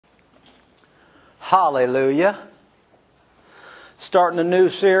Hallelujah. Starting a new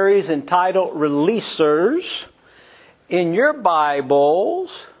series entitled Releasers. In your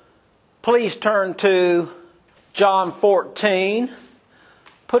Bibles, please turn to John 14.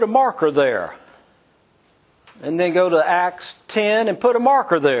 Put a marker there. And then go to Acts 10 and put a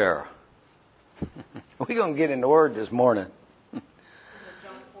marker there. We're going to get in the Word this morning.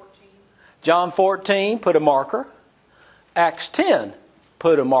 John 14, put a marker. Acts 10,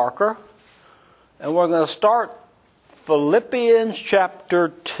 put a marker. And we're going to start Philippians chapter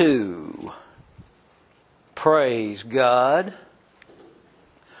 2. Praise God.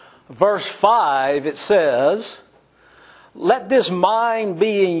 Verse 5, it says, "Let this mind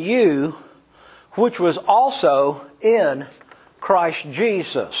be in you, which was also in Christ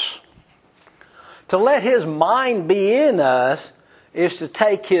Jesus." To let His mind be in us is to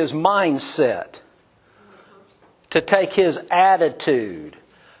take His mindset, to take His attitude.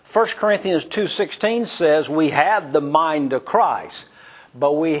 1 Corinthians 2:16 says we have the mind of Christ,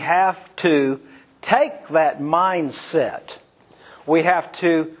 but we have to take that mindset. We have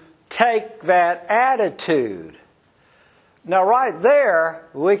to take that attitude. Now right there,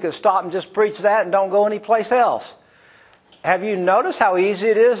 we could stop and just preach that and don't go anyplace else. Have you noticed how easy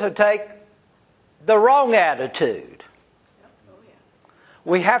it is to take the wrong attitude?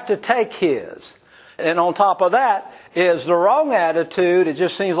 We have to take His. And on top of that is the wrong attitude. It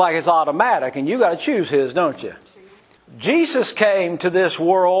just seems like it's automatic. And you got to choose His, don't you? Jesus came to this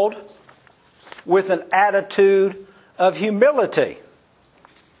world with an attitude of humility.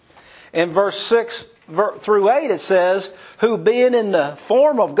 In verse 6 through 8 it says, "Who being in the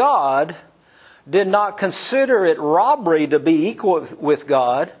form of God, did not consider it robbery to be equal with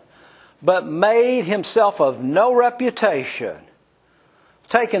God, but made Himself of no reputation,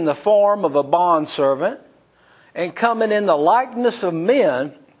 taking the form of a bondservant, and coming in the likeness of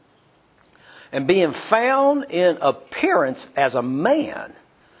men, and being found in appearance as a man,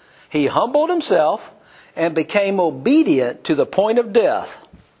 He humbled Himself and became obedient to the point of death,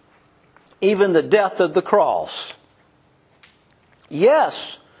 even the death of the cross."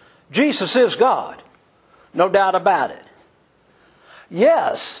 Yes, Jesus is God. No doubt about it.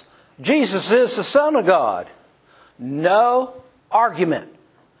 Yes, Jesus is the Son of God. No argument.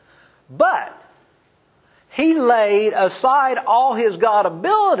 But He laid aside all His God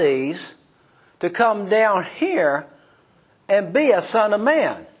abilities to come down here and be a Son of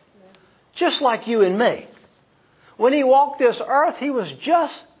Man. Just like you and me. When He walked this earth, He was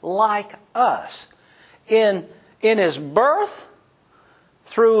just like us. In His birth,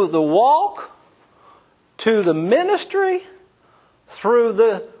 through the walk, to the ministry, through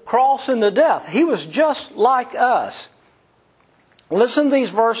the cross and the death. He was just like us. Listen to these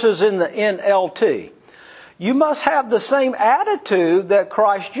verses in the NLT. "You must have the same attitude that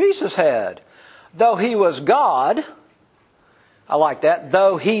Christ Jesus had. Though He was God," I like that,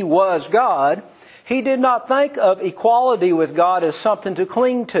 "though He was God, He did not think of equality with God as something to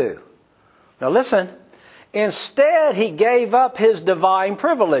cling to." Now listen. "Instead, He gave up His divine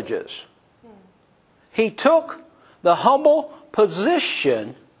privileges. He took the humble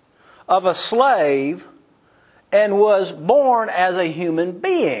position of a slave and was born as a human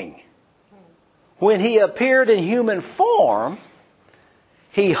being. When He appeared in human form,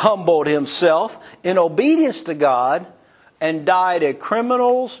 He humbled Himself in obedience to God and died a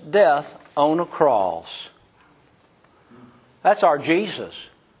criminal's death on a cross." That's our Jesus.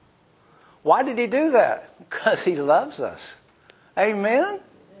 Why did He do that? Because He loves us. Amen?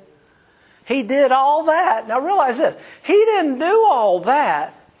 He did all that. Now realize this. He didn't do all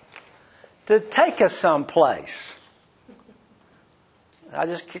that to take us someplace. I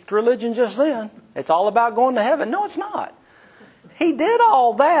just kicked religion just then. It's all about going to heaven. No, it's not. He did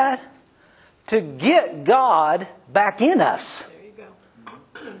all that to get God back in us. There you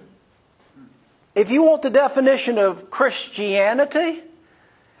go. If you want the definition of Christianity,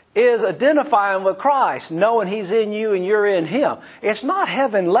 is identifying with Christ, knowing He's in you and you're in Him. It's not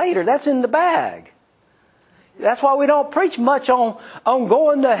heaven later. That's in the bag. That's why we don't preach much on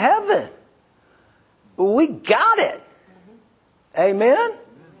going to heaven. We got it. Amen?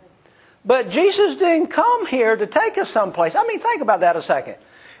 But Jesus didn't come here to take us someplace. I mean, think about that a second.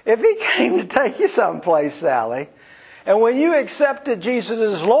 If He came to take you someplace, Sally, and when you accepted Jesus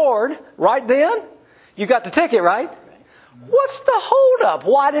as Lord, right then, you got the ticket, right? What's the holdup?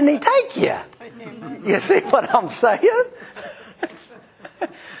 Why didn't He take you? You see what I'm saying?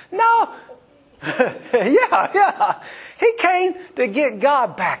 No. Yeah. He came to get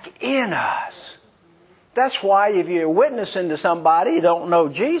God back in us. That's why if you're witnessing to somebody you don't know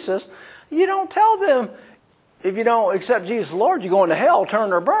Jesus, you don't tell them, if you don't accept Jesus Lord, you're going to hell,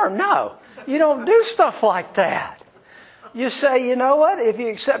 turn or burn. No. You don't do stuff like that. You say, you know what? If you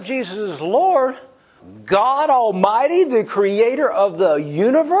accept Jesus as Lord, God Almighty, the creator of the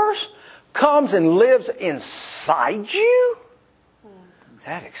universe, comes and lives inside you?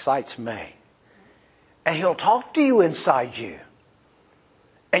 That excites me. And He'll talk to you inside you.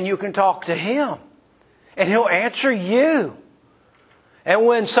 And you can talk to Him. And He'll answer you. And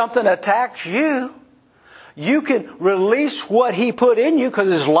when something attacks you, you can release what He put in you because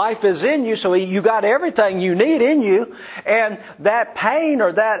His life is in you. So you got everything you need in you. And that pain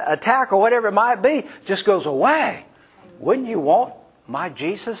or that attack or whatever it might be just goes away. Wouldn't you want my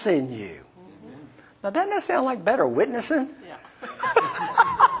Jesus in you? Now, doesn't that sound like better witnessing? Yeah.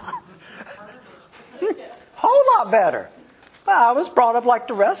 Whole lot better. Well, I was brought up like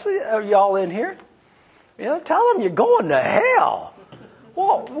the rest of y'all in here. You know, tell them you're going to hell.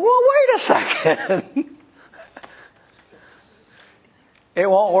 Well, wait a second. It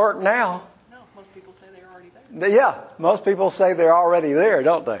won't work now. No, most people say they're already there. Yeah, most people say they're already there,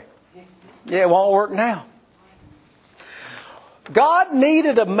 don't they? Yeah, it won't work now. God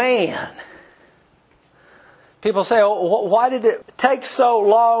needed a man. People say, oh, why did it take so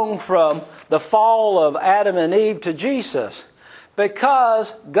long from the fall of Adam and Eve to Jesus?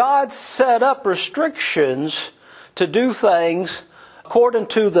 Because God set up restrictions to do things according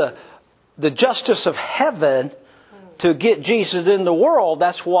to the justice of heaven to get Jesus in the world.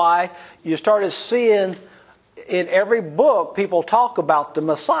 That's why you started seeing in every book people talk about the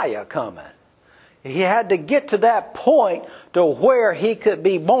Messiah coming. He had to get to that point to where He could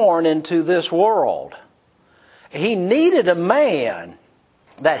be born into this world. He needed a man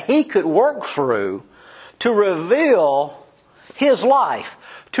that He could work through to reveal His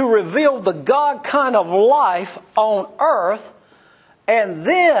life, to reveal the God kind of life on earth, and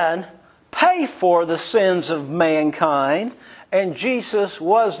then pay for the sins of mankind. And Jesus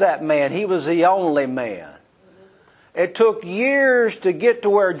was that man. He was the only man. It took years to get to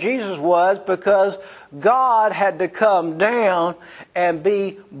where Jesus was because God had to come down and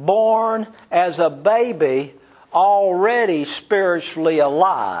be born as a baby, already spiritually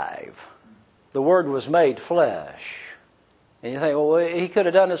alive. The Word was made flesh. And you think, well, He could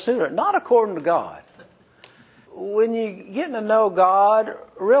have done it sooner. Not according to God. When you get to know God,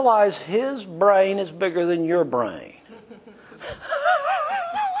 realize His brain is bigger than your brain.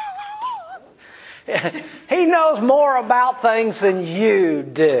 He knows more about things than you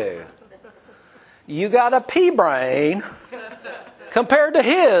do. You got a pea brain compared to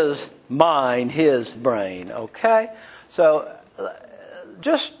His mind, His brain, okay? So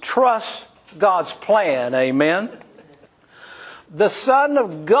just trust God's plan, amen? The Son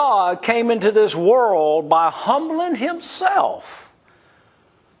of God came into this world by humbling Himself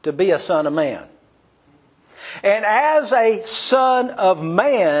to be a Son of Man. And as a Son of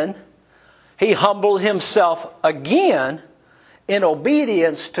Man, He humbled Himself again in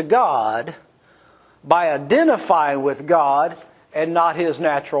obedience to God by identifying with God and not His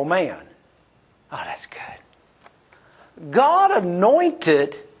natural man. Oh, that's good. God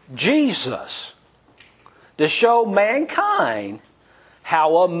anointed Jesus to show mankind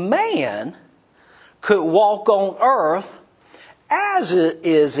how a man could walk on earth as it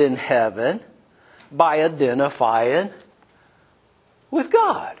is in heaven by identifying with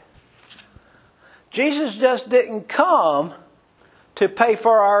God. Jesus just didn't come to pay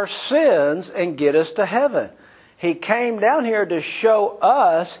for our sins and get us to heaven. He came down here to show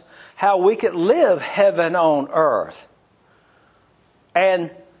us how we could live heaven on earth.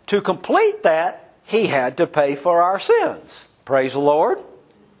 And to complete that, He had to pay for our sins. Praise the Lord.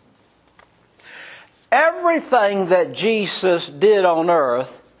 Everything that Jesus did on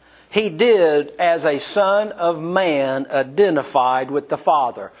earth, He did as a Son of Man identified with the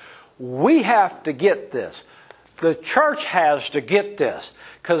Father. We have to get this. The church has to get this,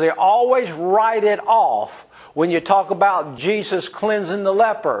 because they always write it off when you talk about Jesus cleansing the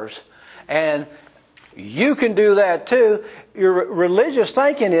lepers. And you can do that too. Your religious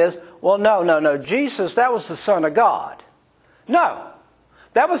thinking is, well, no, Jesus, that was the Son of God. No,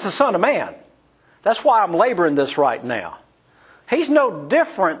 that was the Son of Man. That's why I'm laboring this right now. He's no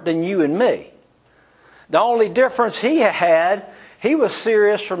different than you and me. The only difference He had, He was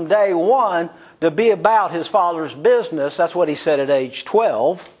serious from day one to be about His Father's business. That's what He said at age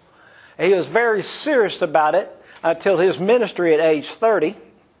 12. He was very serious about it until His ministry at age 30.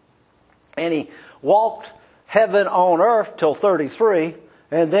 And He walked heaven on earth till 33.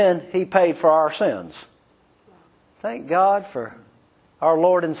 And then He paid for our sins. Thank God for our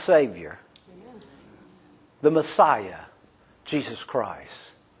Lord and Savior, the Messiah, Jesus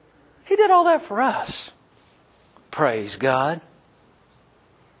Christ. He did all that for us. Praise God.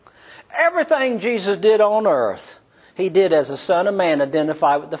 Everything Jesus did on earth, He did as a Son of Man,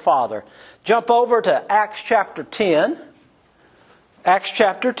 identified with the Father. Jump over to Acts chapter 10. Acts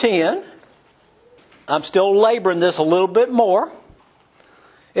chapter 10. I'm still laboring this a little bit more.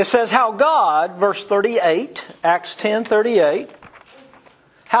 It says how God, verse 38, Acts 10:38,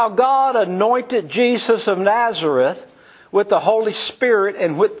 how God anointed Jesus of Nazareth with the Holy Spirit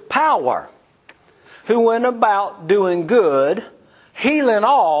and with power, who went about doing good, healing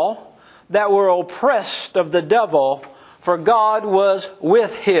all that were oppressed of the devil, for God was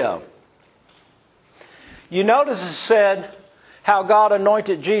with him. You notice it said how God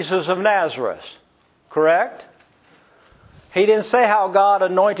anointed Jesus of Nazareth, correct? He didn't say how God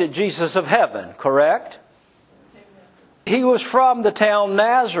anointed Jesus of heaven, correct? He was from the town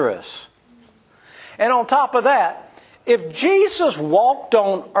Nazareth. And on top of that, if Jesus walked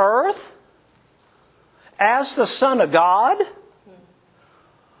on earth as the Son of God,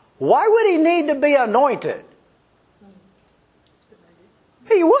 why would He need to be anointed?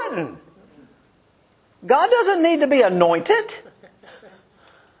 He wouldn't. God doesn't need to be anointed,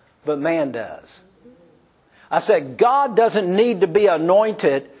 but man does. I said God doesn't need to be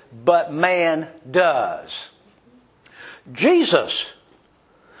anointed, but man does. Jesus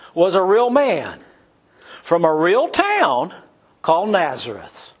was a real man from a real town called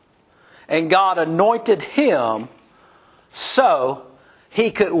Nazareth. And God anointed Him so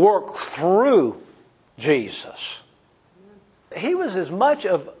He could work through Jesus. He was as much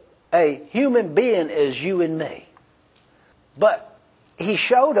of a human being as you and me. But He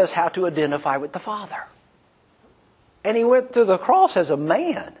showed us how to identify with the Father. And He went to the cross as a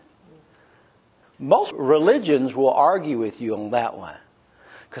man. Most religions will argue with you on that one.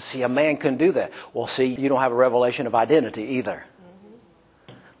 Because, see, a man couldn't do that. Well, see, you don't have a revelation of identity either.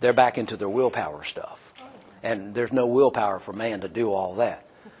 They're back into their willpower stuff. And there's no willpower for man to do all that.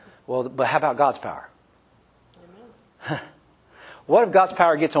 Well, but how about God's power? What if God's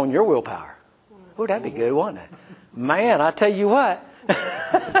power gets on your willpower? Oh, that'd be good, wouldn't it? Man, I tell you what.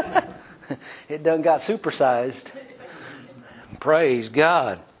 It done got supersized. Praise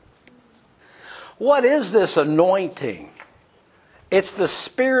God. What is this anointing? It's the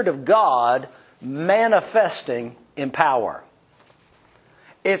Spirit of God manifesting in power.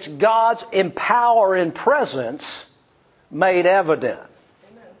 It's God's empowering presence made evident.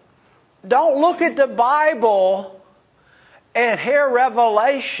 Amen. Don't look at the Bible and hear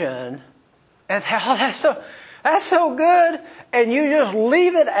revelation and think, oh, that's so good, and you just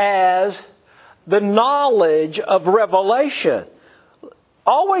leave it as the knowledge of revelation.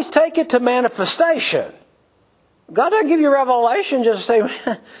 Always take it to manifestation. God doesn't give you revelation just to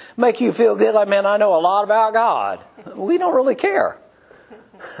say, make you feel good, like, man, I know a lot about God. We don't really care.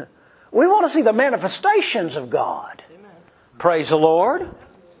 We want to see the manifestations of God. Amen. Praise the Lord.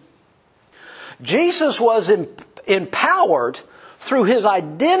 Jesus was empowered through His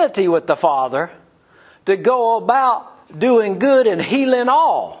identity with the Father to go about doing good and healing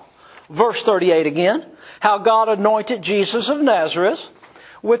all. Verse 38 again. How God anointed Jesus of Nazareth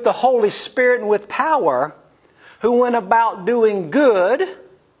with the Holy Spirit and with power, who went about doing good,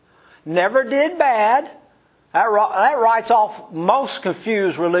 never did bad. That writes off most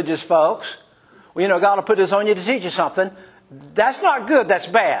confused religious folks. Well, you know, God will put this on you to teach you something. That's not good, that's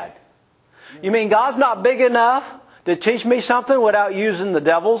bad. You mean God's not big enough to teach me something without using the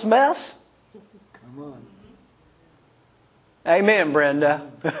devil's mess? Come on. Amen, Brenda.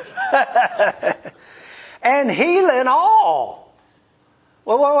 And healing all.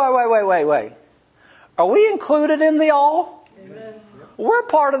 Wait. Are we included in the all? Amen. We're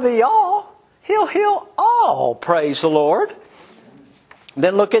part of the all. He'll heal all. Praise the Lord.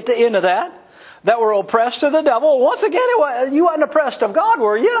 Then look at the end of that. That were oppressed of the devil. Once again, you weren't oppressed of God,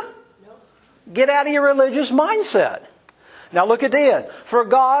 were you? Nope. Get out of your religious mindset. Now look at the end. For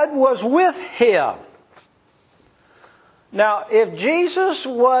God was with him. Now, if Jesus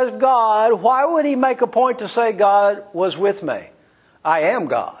was God, why would he make a point to say God was with me? I am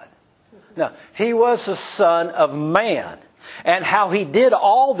God. Now, he was the Son of Man. And how he did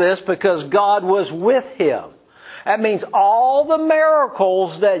all this because God was with him. That means all the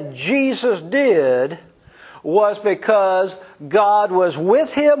miracles that Jesus did was because God was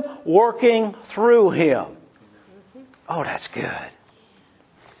with him, working through him. Oh, that's good.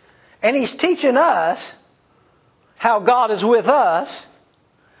 And he's teaching us how God is with us,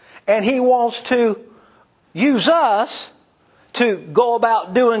 and he wants to use us to go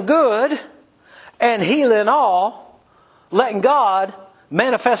about doing good and healing all, letting God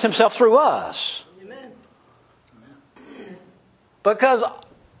manifest himself through us. Amen. Because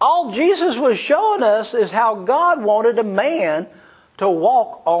all Jesus was showing us is how God wanted a man to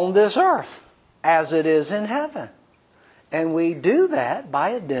walk on this earth as it is in heaven. And we do that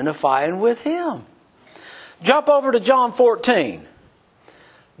by identifying with Him. Jump over to John 14.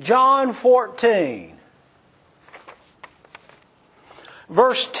 John 14.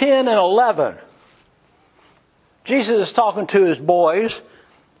 Verse 10 and 11. Jesus is talking to His boys,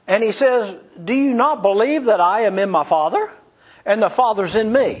 and He says, "Do you not believe that I am in my Father, and the Father's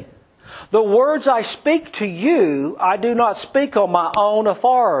in me? The words I speak to you, I do not speak on my own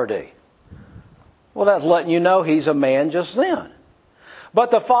authority." Well, that's letting you know He's a man just then.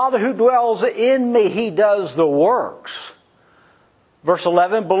 "But the Father who dwells in me, He does the works." Verse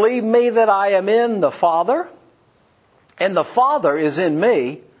 11, "Believe me that I am in the Father, and the Father is in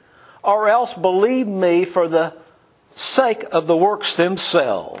me, or else believe me for the sake of the works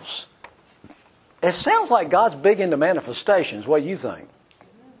themselves." It sounds like God's big into manifestations. What do you think?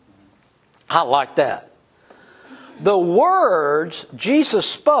 I like that. The words Jesus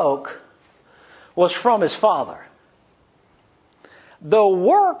spoke was from His Father. The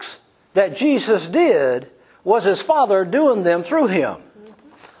works that Jesus did was His Father doing them through Him.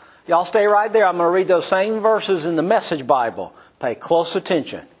 Y'all stay right there. I'm going to read those same verses in the Message Bible. Pay close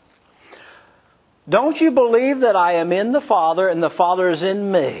attention. "Don't you believe that I am in the Father and the Father is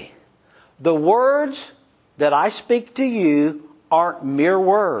in me? The words that I speak to you aren't mere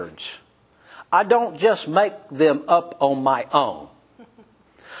words. I don't just make them up on my own.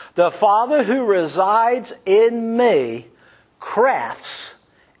 The Father who resides in me crafts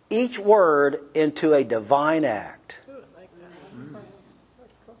each word into a divine act."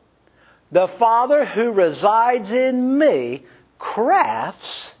 The Father who resides in me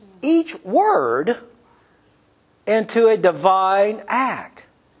crafts each word into a divine act.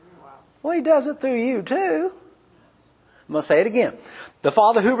 Well, He does it through you too. I'm going to say it again. The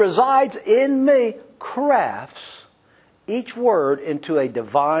Father who resides in me crafts each word into a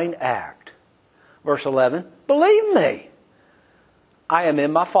divine act. Verse 11, "Believe me. I am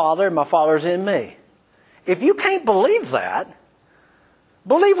in my Father and my Father is in me." If you can't believe that,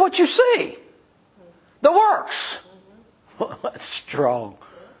 believe what you see. The works. That's strong.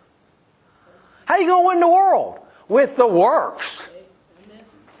 How you going to win the world? With the works.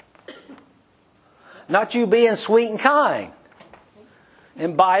 Not you being sweet and kind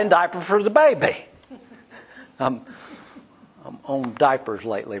and buying diapers for the baby. I'm on diapers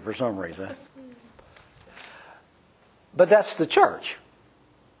lately for some reason. But that's the church.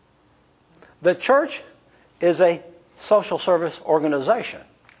 The church is a social service organization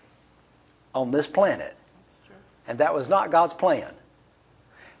on this planet. And that was not God's plan.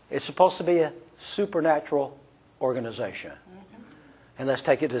 It's supposed to be a supernatural organization. And let's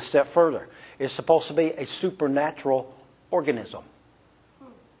take it a step further. It's supposed to be a supernatural organism.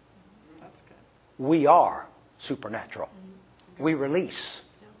 That's good. We are supernatural. We release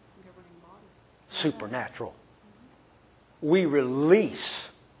supernatural. We release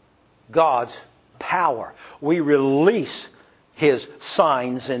God's power. We release His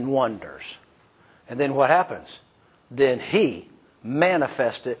signs and wonders. And then what happens? Then He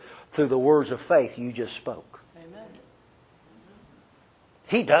manifests it through the words of faith you just spoke. Amen.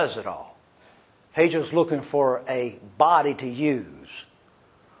 He does it all. He's just looking for a body to use.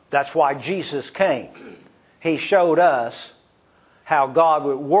 That's why Jesus came. He showed us how God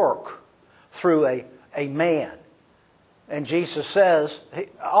would work through a man. And Jesus says,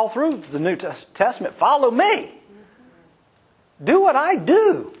 all through the New Testament, follow me. Do what I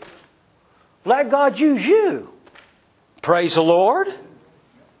do. Let God use you. Praise the Lord.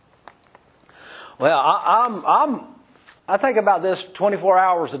 Well, I think about this 24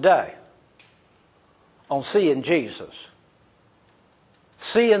 hours a day on seeing Jesus.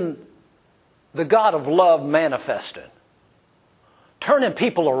 Seeing the God of love manifested. Turning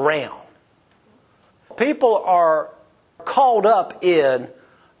people around. People are caught up in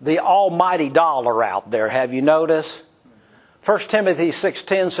the almighty dollar out there. Have you noticed? 1 Timothy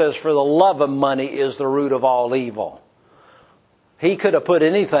 6:10 says, "For the love of money is the root of all evil." He could have put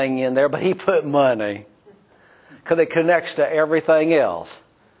anything in there, but he put money. Because it connects to everything else.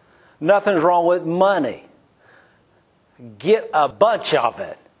 Nothing's wrong with money. Get a bunch of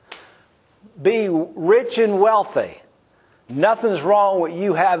it. Be rich and wealthy. Nothing's wrong with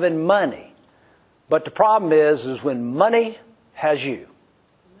you having money. But the problem is when money has you.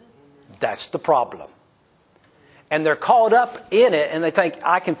 That's the problem. And they're caught up in it and they think,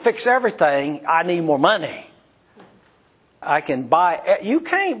 I can fix everything. I need more money. I can buy. You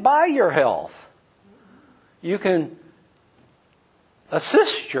can't buy your health. You can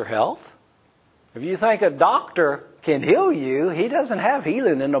assist your health. If you think a doctor can heal you, he doesn't have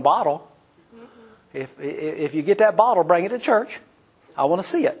healing in a bottle. If you get that bottle, bring it to church. I want to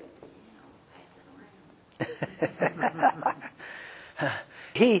see it.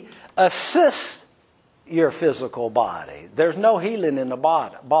 He assists your physical body. There's no healing in the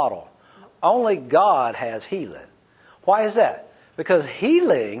bottle. Only God has healing. Why is that? Because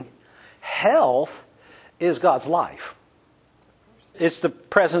healing, health, is God's life. It's the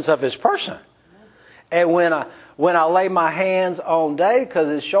presence of His person. And when I lay my hands on Dave because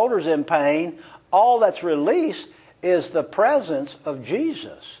his shoulder's in pain, all that's released is the presence of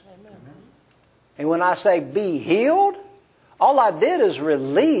Jesus. Amen. And when I say be healed, all I did is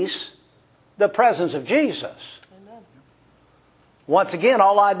release the presence of Jesus. Amen. Once again,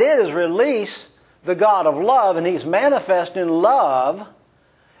 all I did is release the God of love, and He's manifesting love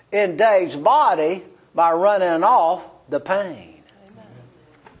in Dave's body by running off the pain. Amen.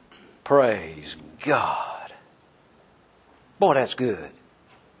 Praise God. Boy, that's good.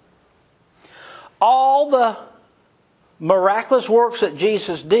 All the miraculous works that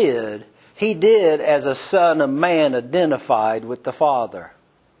Jesus did, He did as a Son of Man identified with the Father.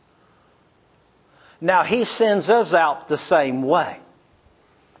 Now, He sends us out the same way.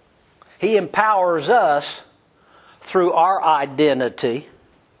 He empowers us through our identity,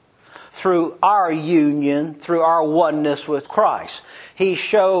 through our union, through our oneness with Christ. He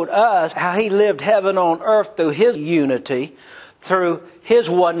showed us how He lived heaven on earth through His unity, through His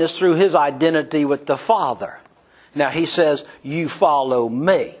oneness, through His identity with the Father. Now He says, you follow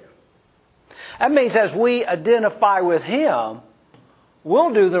me. That means as we identify with Him,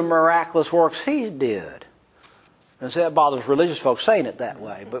 we'll do the miraculous works He did. And so that bothers religious folks saying it that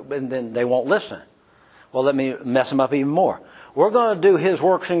way, but then they won't listen. Well, let me mess them up even more. We're going to do His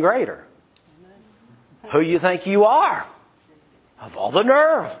works and greater. Who you think you are? Of all the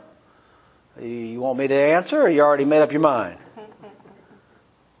nerve. You want me to answer, or you already made up your mind?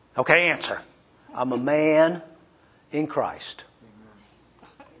 Okay, answer. I'm a man in Christ.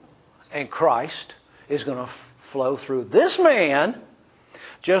 And Christ is going to flow through this man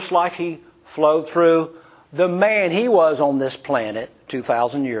just like He flowed through the man He was on this planet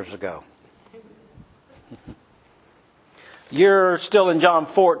 2,000 years ago. You're still in John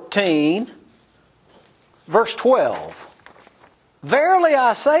 14, verse 12. Verily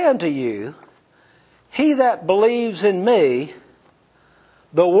I say unto you, he that believes in me,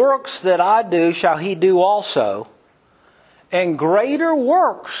 the works that I do shall he do also, and greater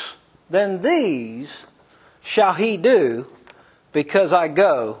works than these shall he do, because I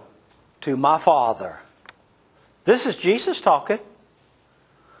go to my Father. This is Jesus talking.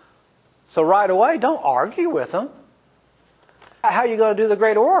 So right away, don't argue with Him. How are you going to do the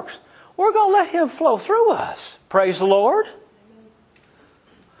greater works? We're going to let Him flow through us. Praise the Lord.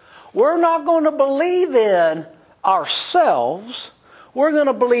 We're not going to believe in ourselves. We're going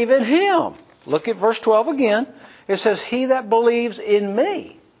to believe in Him. Look at verse 12 again. It says, he that believes in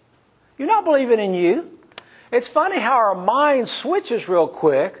me. You're not believing in you. It's funny how our mind switches real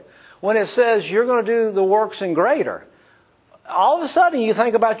quick when it says you're going to do the works and greater. All of a sudden you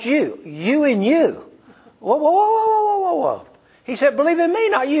think about you. You and you. Whoa, whoa, whoa, whoa, whoa, whoa, whoa. He said, believe in me,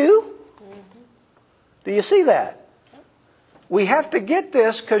 not you. Do you see that? We have to get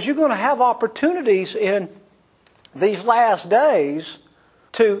this because you're going to have opportunities in these last days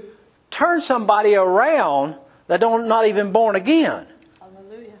to turn somebody around that don't not even born again.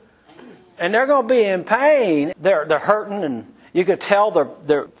 Hallelujah. And they're going to be in pain. They're hurting, and you could tell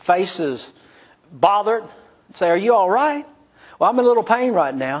their faces bothered. Say, are you all right? Well, I'm in a little pain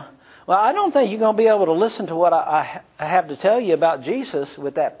right now. Well, I don't think you're going to be able to listen to what I have to tell you about Jesus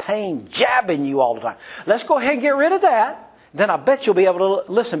with that pain jabbing you all the time. Let's go ahead and get rid of that. Then I bet you'll be able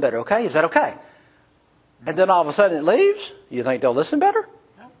to listen better, okay? Is that okay? And then all of a sudden it leaves. You think they'll listen better?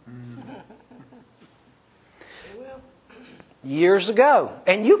 Years ago.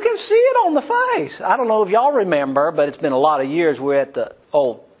 And you can see it on the face. I don't know if y'all remember, but it's been a lot of years. We're at the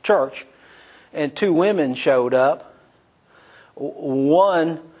old church, and two women showed up.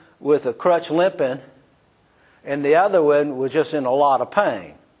 One with a crutch limping, and the other one was just in a lot of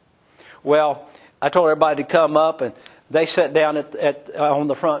pain. Well, I told everybody to come up, and they sat down on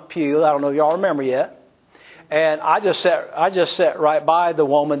the front pew. I don't know if y'all remember yet. And I just sat right by the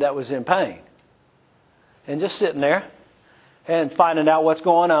woman that was in pain. And just sitting there and finding out what's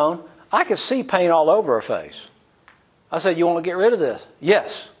going on. I could see pain all over her face. I said, you want to get rid of this?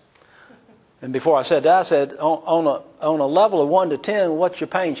 Yes. And before I said that, I said, on a level of 1 to 10, what's your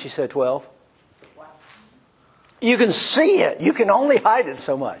pain? She said 12. Wow. You can see it. You can only hide it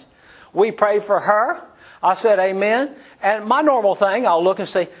so much. We prayed for her. I said amen. And my normal thing, I'll look and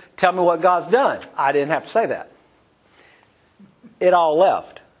say, tell me what God's done. I didn't have to say that. It all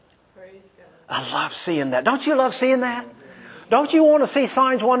left. Praise God. I love seeing that. Don't you love seeing that? Don't you want to see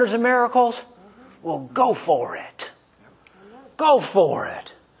signs, wonders, and miracles? Well, go for it. Go for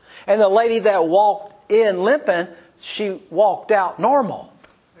it. And the lady that walked in limping, she walked out normal.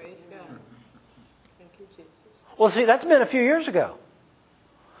 Praise God. Thank you, Jesus. Well, see, that's been a few years ago.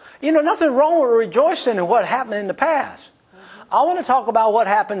 You know, nothing wrong with rejoicing in what happened in the past. I want to talk about what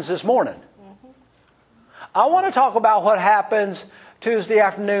happens this morning. I want to talk about what happens Tuesday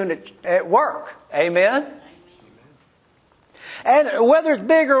afternoon at work. Amen? And whether it's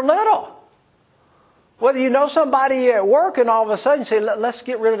big or little. Whether you know somebody at work and all of a sudden say, let's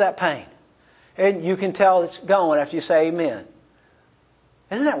get rid of that pain. And you can tell it's going after you say amen.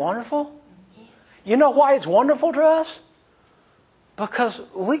 Isn't that wonderful? You know why it's wonderful to us? Because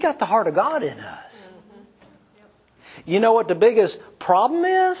we got the heart of God in us. You know what the biggest problem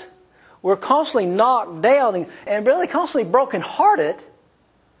is? We're constantly knocked down and really constantly brokenhearted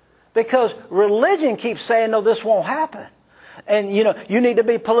because religion keeps saying, no, this won't happen. And, you know, you need to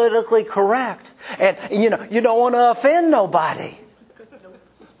be politically correct. And, you know, you don't want to offend nobody.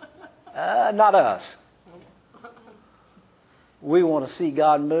 Not us. We want to see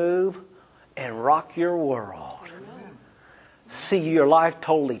God move and rock your world. See your life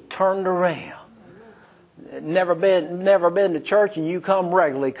totally turned around. Never been to church, and you come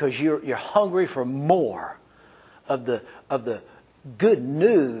regularly because you're hungry for more of the good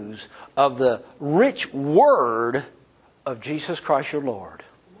news of the rich word of Jesus Christ your Lord.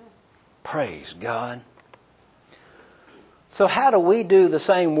 Praise God. So how do we do the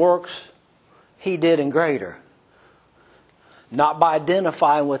same works He did and greater? Not by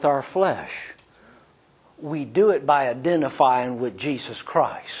identifying with our flesh. We do it by identifying with Jesus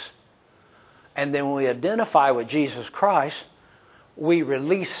Christ. And then when we identify with Jesus Christ, we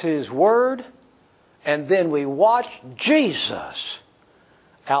release His Word, and then we watch Jesus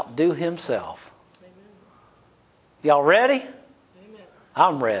outdo Himself. Amen. Y'all ready? Amen.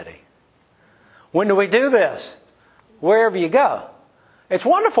 I'm ready. When do we do this? Wherever you go. It's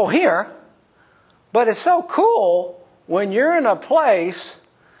wonderful here, but it's so cool when you're in a place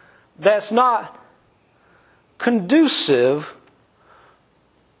that's not conducive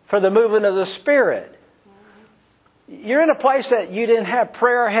for the movement of the Spirit. You're in a place that you didn't have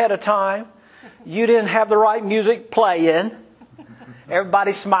prayer ahead of time. You didn't have the right music playing.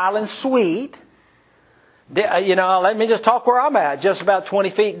 Everybody's smiling sweet. You know, let me just talk where I'm at. Just about 20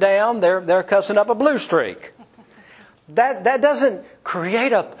 feet down, they're cussing up a blue streak. That doesn't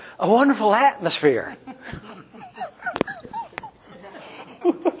create a wonderful atmosphere.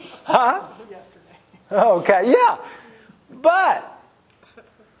 Huh? Okay, yeah. But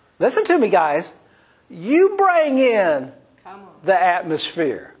listen to me, guys. You bring in the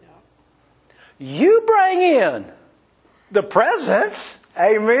atmosphere. You bring in the presence.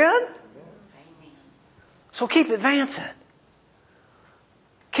 Amen? So keep advancing.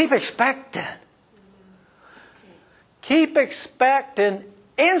 Keep expecting. Keep expecting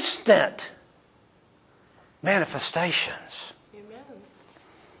instant manifestations.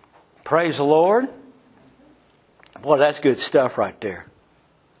 Praise the Lord. Boy, that's good stuff right there.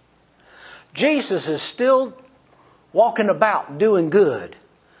 Jesus is still walking about doing good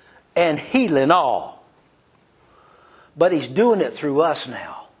and healing all. But He's doing it through us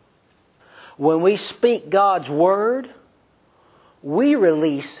now. When we speak God's Word, we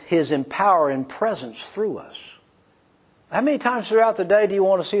release His empowering presence through us. How many times throughout the day do you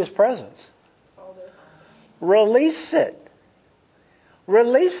want to see His presence? Release it.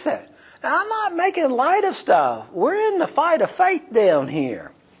 Release it. Now, I'm not making light of stuff. We're in the fight of faith down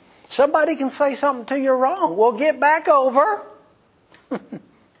here. Somebody can say something to you wrong. Well, get back over.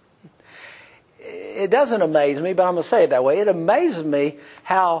 It doesn't amaze me, but I'm going to say it that way. It amazes me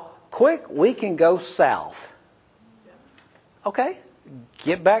how quick we can go south. Okay?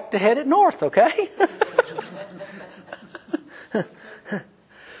 Get back to headed north, okay?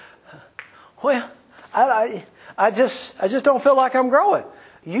 Well, I just don't feel like I'm growing.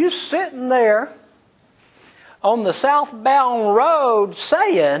 You sitting there on the southbound road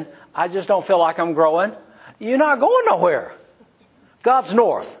saying, I just don't feel like I'm growing. You're not going nowhere. God's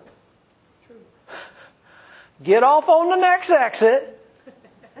north. Get off on the next exit.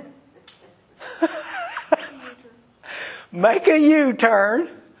 Make a U-turn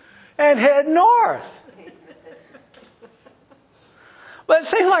and head north. But it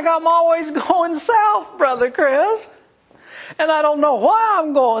seems like I'm always going south, Brother Chris. And I don't know why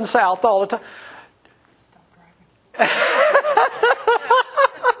I'm going south all the time.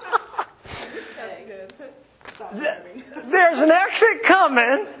 There's an exit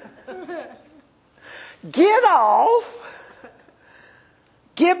coming. Get off.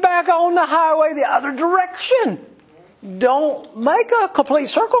 Get back on the highway the other direction. don't make a complete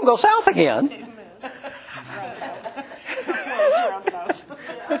circle and go south again.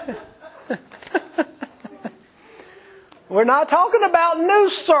 We're not talking about new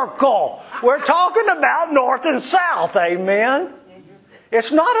circle. We're talking about north and south. Amen.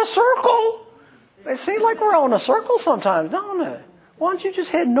 It's not a circle. It seems like we're on a circle sometimes, don't it? Why don't you just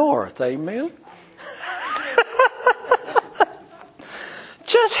head north? Amen.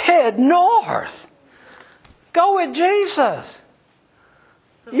 Just head north. Go with Jesus.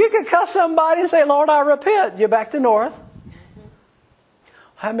 You could cuss somebody and say, Lord, I repent. You're back to north.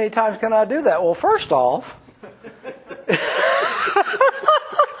 How many times can I do that? Well, first off,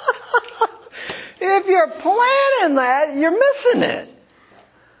 if you're planning that, you're missing it.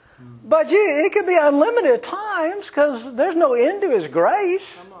 But it could be unlimited times because there's no end to His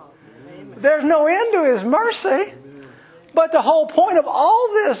grace. There's no end to His mercy. But the whole point of all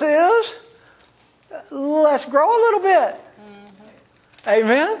this is, let's grow a little bit.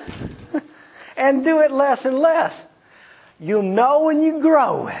 Amen? And do it less and less. You'll know when you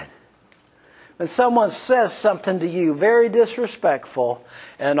grow it. When someone says something to you very disrespectful,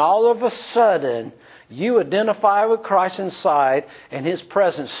 and all of a sudden you identify with Christ inside and His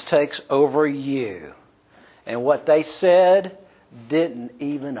presence takes over you. And what they said didn't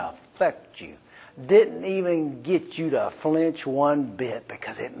even affect you. Didn't even get you to flinch one bit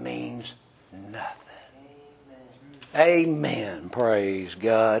because it means nothing. Amen. Praise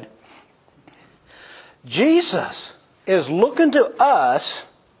God. Jesus is looking to us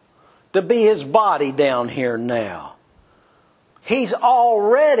to be His body down here now. He's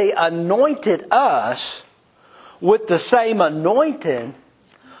already anointed us with the same anointing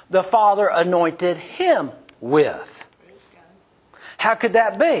the Father anointed Him with. How could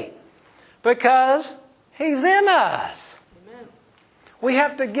that be? Because He's in us. Amen. We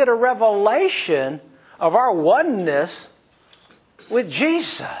have to get a revelation of our oneness with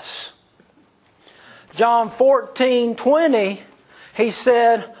Jesus. John 14:20, He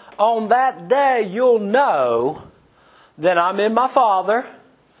said, on that day you'll know that I'm in my Father,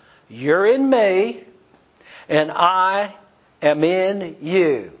 you're in me, and I am in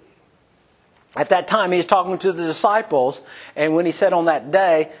you. At that time, He was talking to the disciples, and when He said on that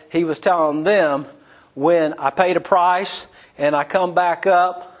day, He was telling them, when I paid a price and I come back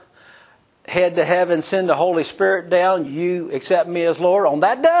up, head to heaven, send the Holy Spirit down, you accept me as Lord. On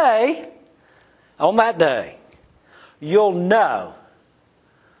that day, you'll know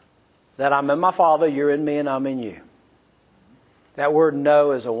that I'm in my Father, you're in me, and I'm in you. That word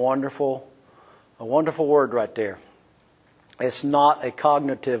know is a wonderful word right there. It's not a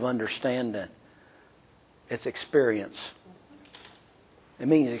cognitive understanding. It's experience. It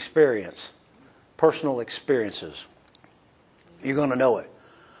means experience. Personal experiences. You're going to know it.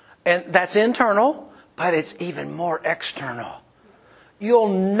 And that's internal, but it's even more external. You'll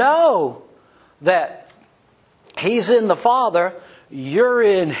know that He's in the Father, you're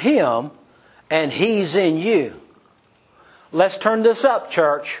in Him, and He's in you. Let's turn this up,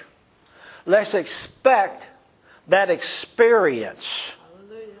 church. Let's expect that experience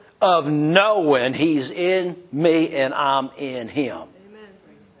of knowing He's in me and I'm in Him. Amen.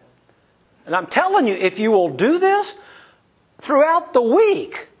 And I'm telling you, if you will do this throughout the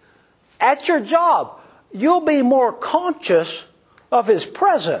week, at your job, you'll be more conscious of His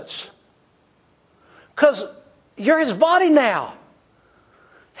presence. Because you're His body now.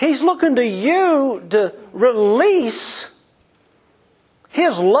 He's looking to you to release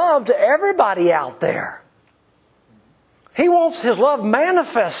His love to everybody out there. He wants His love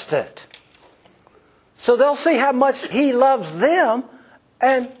manifested. So they'll see how much He loves them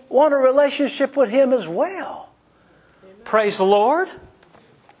and want a relationship with Him as well. Amen. Praise the Lord.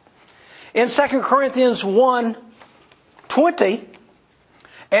 In 2 Corinthians 1:20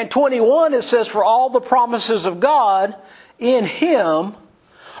 and 21, it says, for all the promises of God in Him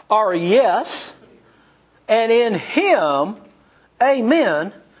are yes, and in Him,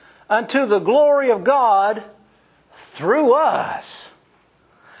 amen, unto the glory of God through us.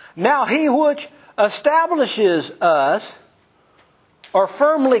 Now He which establishes us or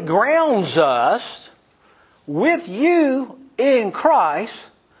firmly grounds us with you in Christ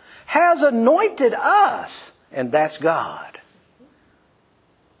has anointed us, and that's God.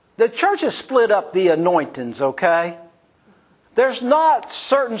 The church has split up the anointings, okay? There's not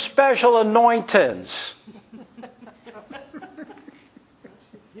certain special anointings.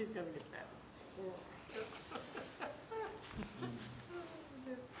 He's going to get that.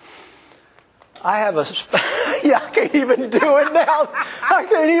 I have a... I can't even do it now. I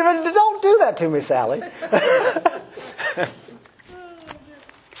can't even... Don't do that to me, Sally.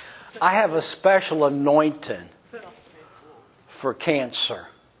 I have a special anointing for cancer.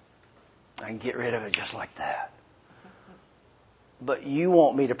 I can get rid of it just like that. But you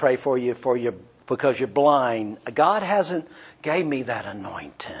want me to pray for you because you're blind. God hasn't gave me that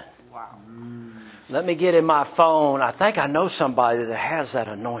anointing. Wow. Let me get in my phone. I think I know somebody that has that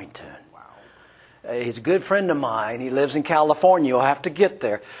anointing. Wow. He's a good friend of mine. He lives in California. You'll have to get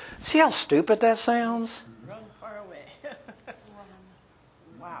there. See how stupid that sounds? Run far away.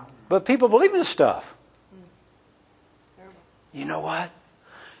 Wow. But people believe this stuff. You know what?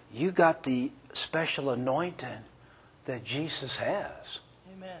 You got the special anointing that Jesus has.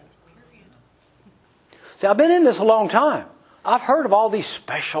 Amen. See, I've been in this a long time. I've heard of all these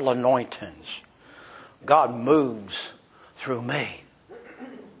special anointings. God moves through me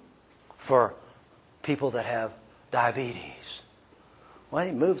for people that have diabetes. Well,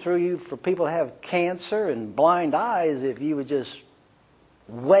 He moved through you for people that have cancer and blind eyes if you would just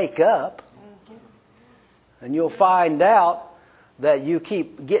wake up. And you'll find out that you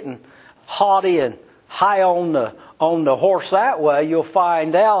keep getting haughty and high on the horse that way. You'll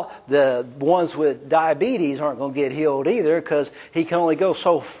find out the ones with diabetes aren't going to get healed either, because He can only go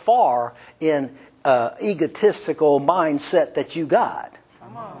so far in egotistical mindset that you got.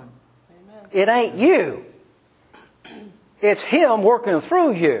 Come on. Amen. It ain't you. It's Him working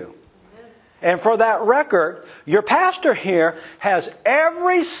through you. And for that record, your pastor here has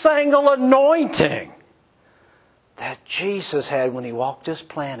every single anointing that Jesus had when He walked this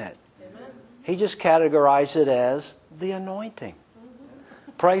planet. Amen. He just categorized it as the anointing.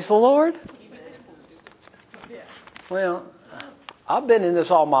 Praise the Lord. Yeah. Well, I've been in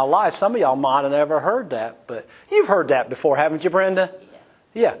this all my life. Some of y'all might have never heard that, but you've heard that before, haven't you, Brenda? Yes.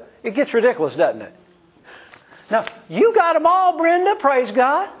 Yeah. It gets ridiculous, doesn't it? Now, you got them all, Brenda. Praise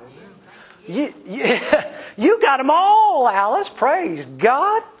God. You got them all, Alice. Praise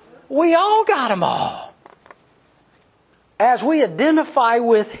God. We all got them all. As we identify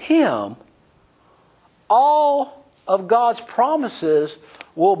with Him, all of God's promises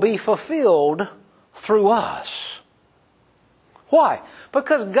will be fulfilled through us. Why?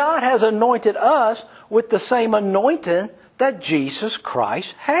 Because God has anointed us with the same anointing that Jesus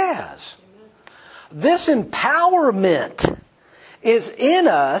Christ has. This empowerment is in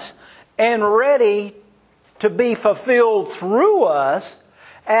us and ready to be fulfilled through us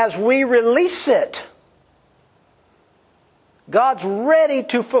as we release it. God's ready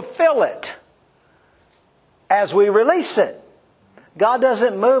to fulfill it as we release it. God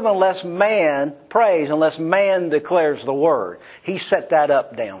doesn't move unless man prays, unless man declares the word. He set that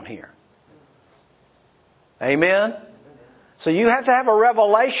up down here. Amen? So you have to have a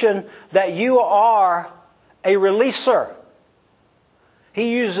revelation that you are a releaser.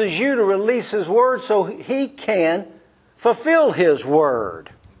 He uses you to release His word so He can fulfill His word.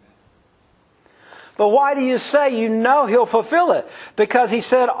 But why do you say you know He'll fulfill it? Because He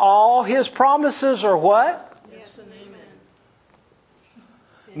said all His promises are what? Yes and amen.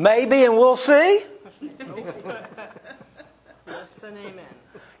 Maybe and we'll see? Yes and amen.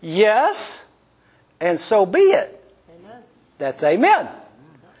 Yes, and so be it. Amen. That's amen.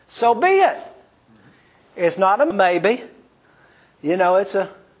 So be it. It's not a maybe. You know, it's a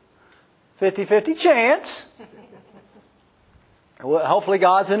 50-50 chance. Well, hopefully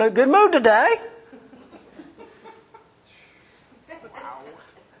God's in a good mood today.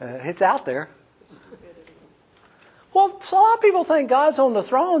 It's out there. Well, so a lot of people think God's on the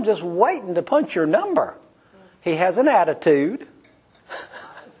throne just waiting to punch your number. He has an attitude.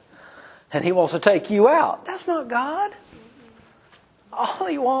 And He wants to take you out. That's not God. All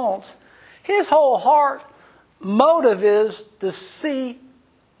He wants, His whole heart motive is to see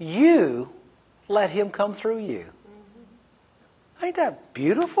you let Him come through you. Ain't that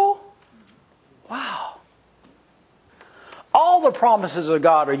beautiful? Wow. All the promises of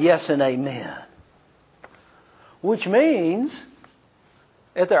God are yes and amen. Which means,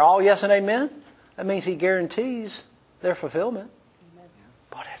 if they're all yes and amen, that means He guarantees their fulfillment.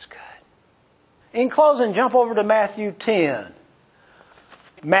 Boy, that's good. In closing, jump over to Matthew 10.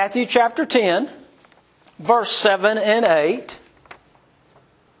 Matthew chapter 10, verse 7 and 8.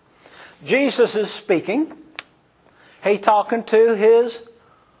 Jesus is speaking. He's talking to His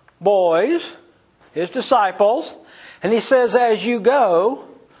boys, His disciples. And He says, as you go,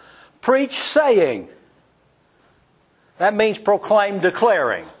 preach saying. That means proclaim,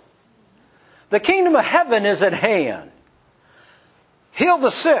 declaring. The kingdom of heaven is at hand. Heal the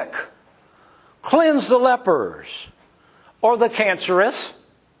sick. Cleanse the lepers or the cancerous.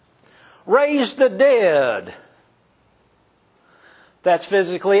 Raise the dead. That's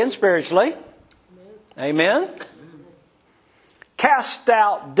physically and spiritually. Amen. Cast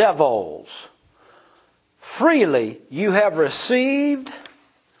out devils. freely you have received,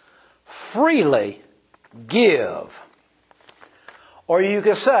 freely give. Or you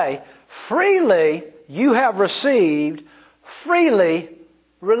could say, freely you have received, freely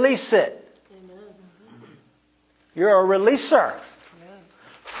release it. You're a releaser.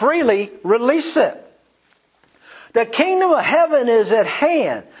 Freely release it. The kingdom of heaven is at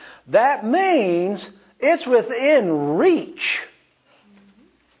hand. That means it's within reach.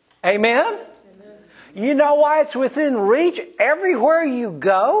 Amen? You know why it's within reach? Everywhere you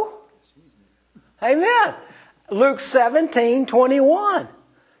go. Amen. Luke 17:21.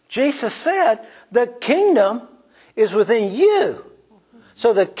 Jesus said, the kingdom is within you.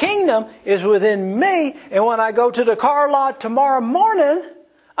 So the kingdom is within me. And when I go to the car lot tomorrow morning,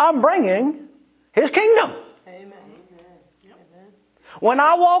 I'm bringing His kingdom. Amen. When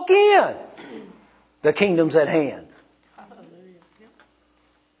I walk in, the kingdom's at hand.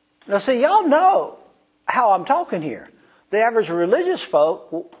 Now see, y'all know how I'm talking here. The average religious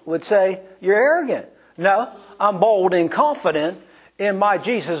folk would say, you're arrogant. No, I'm bold and confident in my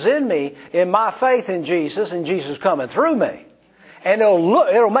Jesus in me, in my faith in Jesus, and Jesus coming through me. And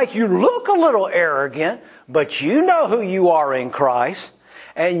it'll make you look a little arrogant, but you know who you are in Christ,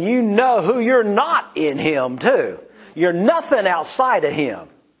 and you know who you're not in Him too. You're nothing outside of Him.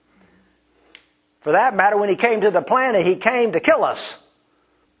 For that matter, when He came to the planet, He came to kill us.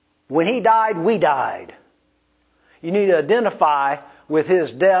 When He died, we died. You need to identify with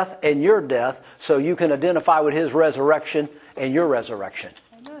His death and your death so you can identify with His resurrection and your resurrection.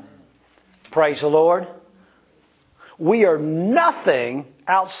 Amen. Praise the Lord. We are nothing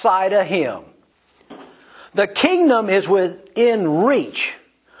outside of Him. The kingdom is within reach.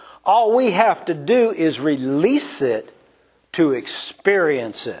 All we have to do is release it to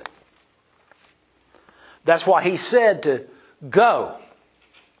experience it. That's why He said to go.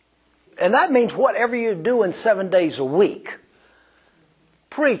 And that means whatever you're doing 7 days a week.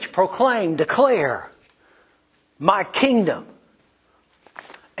 Preach, proclaim, declare my kingdom.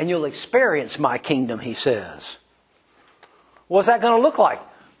 And you'll experience my kingdom, He says. What's that going to look like?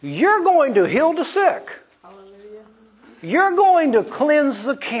 You're going to heal the sick. Hallelujah. You're going to cleanse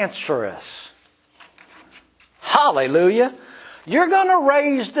the cancerous. Hallelujah. You're going to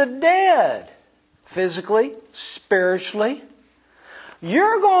raise the dead. Physically, spiritually.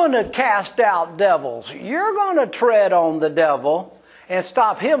 You're going to cast out devils. You're going to tread on the devil and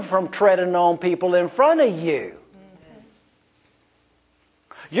stop him from treading on people in front of you.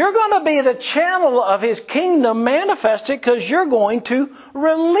 You're going to be the channel of His kingdom manifested because you're going to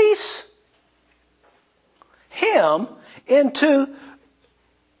release Him into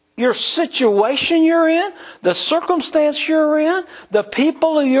your situation you're in, the circumstance you're in, the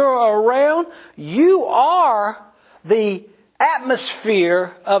people you're around. You are the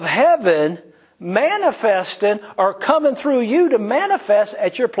atmosphere of heaven manifesting or coming through you to manifest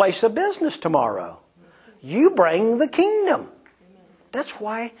at your place of business tomorrow. You bring the kingdom. That's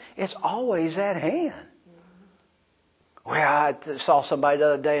why it's always at hand. Well, I saw somebody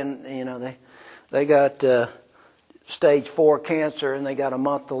the other day, and they got stage 4 cancer, and they got a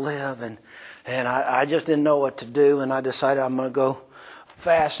month to live, and I just didn't know what to do, and I decided I'm going to go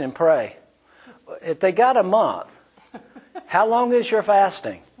fast and pray. If they got a month, how long is your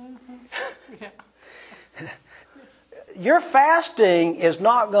fasting? Your fasting is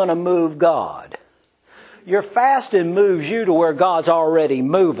not going to move God. Your fasting moves you to where God's already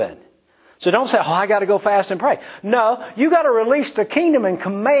moving. So don't say, I got to go fast and pray. No, you got to release the kingdom and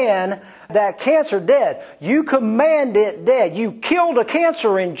command that cancer dead. You command it dead. You kill the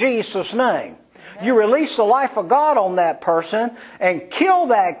cancer in Jesus' name. You release the life of God on that person and kill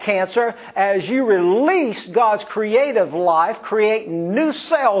that cancer as you release God's creative life, creating new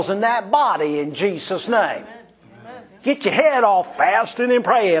cells in that body in Jesus' name. Get your head off fasting and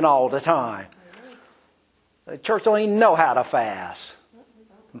praying all the time. The church don't even know how to fast.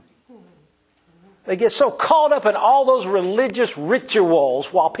 They get so caught up in all those religious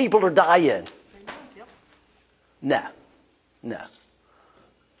rituals while people are dying. No.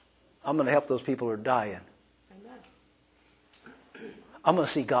 I'm going to help those people who are dying. I'm going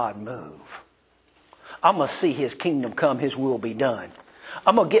to see God move. I'm going to see His kingdom come, His will be done.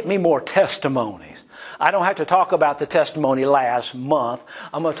 I'm going to get me more testimonies. I don't have to talk about the testimony last month.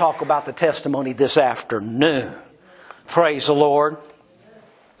 I'm going to talk about the testimony this afternoon. Praise the Lord.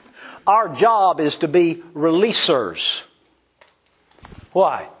 Our job is to be releasers.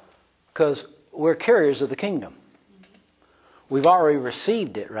 Why? Because we're carriers of the kingdom. We've already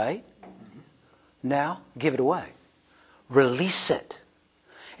received it, right? Now, give it away. Release it.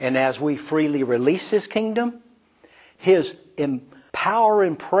 And as we freely release His kingdom, His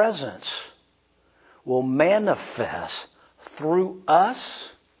empowering presence will manifest through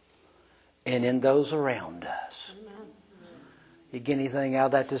us and in those around us. You get anything out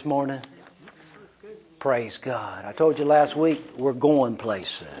of that this morning? Praise God. I told you last week, we're going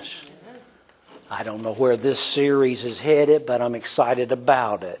places. I don't know where this series is headed, but I'm excited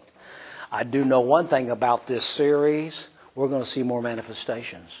about it. I do know one thing about this series. We're going to see more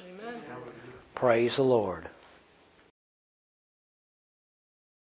manifestations. Amen. Praise the Lord.